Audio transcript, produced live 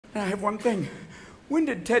I have one thing. When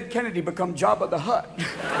did Ted Kennedy become Jabba the Hutt?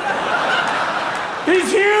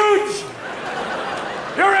 He's huge!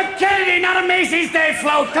 You're a Kennedy, not a Macy's Day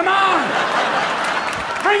float. Come on!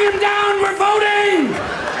 Bring him down, we're voting!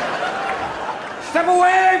 Step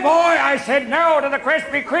away, boy! I said no to the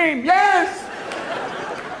Krispy Kreme, yes!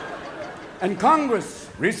 And Congress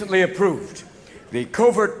recently approved the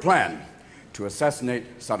covert plan to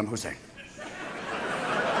assassinate Saddam Hussein.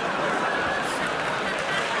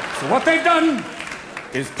 So what they've done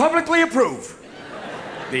is publicly approve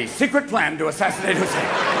the secret plan to assassinate Hussein.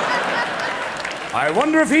 I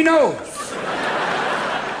wonder if he knows.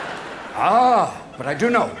 But I do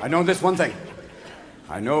know. I know this one thing.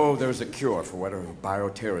 I know there's a cure for whatever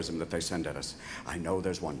bioterrorism that they send at us. I know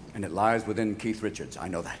there's one, and it lies within Keith Richards. I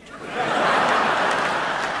know that.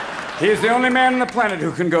 He is the only man on the planet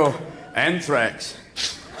who can go, anthrax.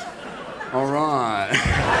 All right.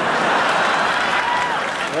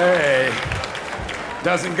 Hey,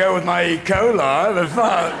 doesn't go with my E. coli, but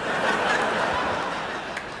fuck.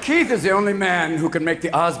 Keith is the only man who can make the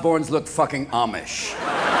Osbournes look fucking Amish.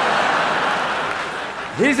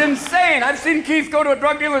 He's insane. I've seen Keith go to a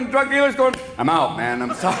drug dealer and drug dealer's going, I'm out, man,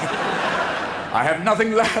 I'm sorry. I have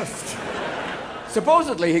nothing left.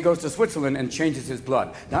 Supposedly, he goes to Switzerland and changes his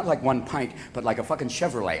blood. Not like 1 pint, but like a fucking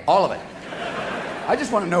Chevrolet, all of it. I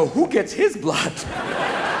just want to know who gets his blood.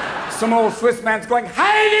 Some old Swiss man's going,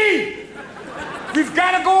 Heidi! We've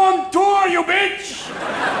got to go on tour, you bitch!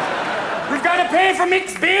 We've got to pay for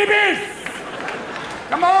mixed babies!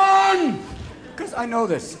 Come on! Because I know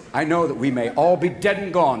this. I know that we may all be dead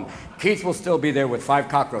and gone. Keith will still be there with 5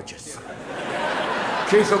 cockroaches.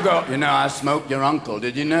 Keith will go, you know, I smoked your uncle.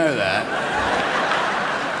 Did you know that?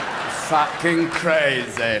 Fucking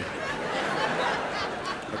crazy.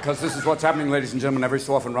 Because this is what's happening, ladies and gentlemen. Every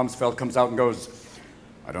so often, Rumsfeld comes out and goes,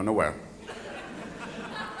 I don't know where.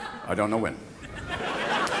 I don't know when.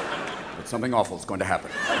 But something awful is going to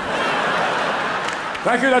happen.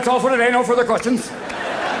 Thank you, that's all for today. No further questions.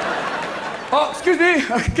 Oh, excuse me,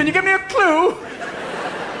 can you give me a clue?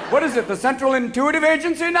 What is it, the Central Intuitive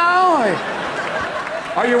Agency now?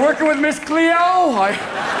 Are you working with Miss Cleo? Oh,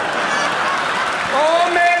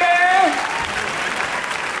 maybe.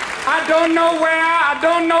 I don't know where, I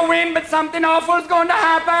don't know when, but something awful is going to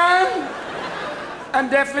happen. And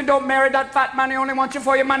definitely don't marry that fat man who only wants you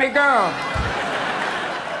for your money, girl.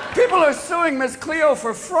 People are suing Miss Cleo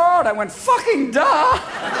for fraud. I went, fucking duh.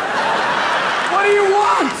 What do you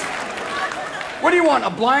want? What do you want, a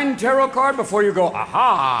blind tarot card before you go,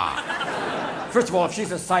 aha? First of all, if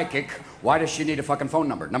she's a psychic, why does she need a fucking phone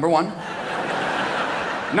number? Number one.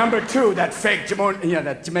 Number two, that fake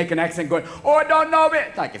that Jamaican accent going, oh, I don't know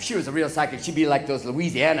it. Like, if she was a real psychic, she'd be like those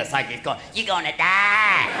Louisiana psychics going, you're gonna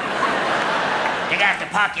die. You got to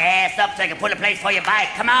park your ass up so I can pull a place for your bike.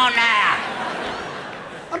 Come on now.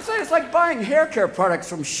 I'm saying it's like buying hair care products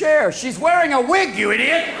from Cher. She's wearing a wig, you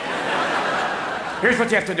idiot. Here's what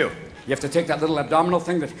you have to do. You have to take that little abdominal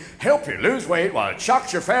thing that helps you lose weight while it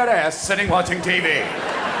shocks your fat ass sitting watching TV.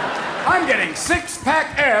 I'm getting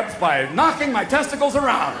 6-pack abs by knocking my testicles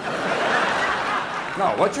around.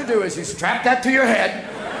 No, what you do is you strap that to your head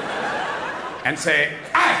and say,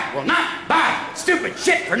 I will not buy stupid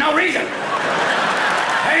shit for no reason.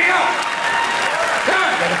 There you go.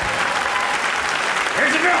 Good.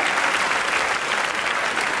 Here's the drill.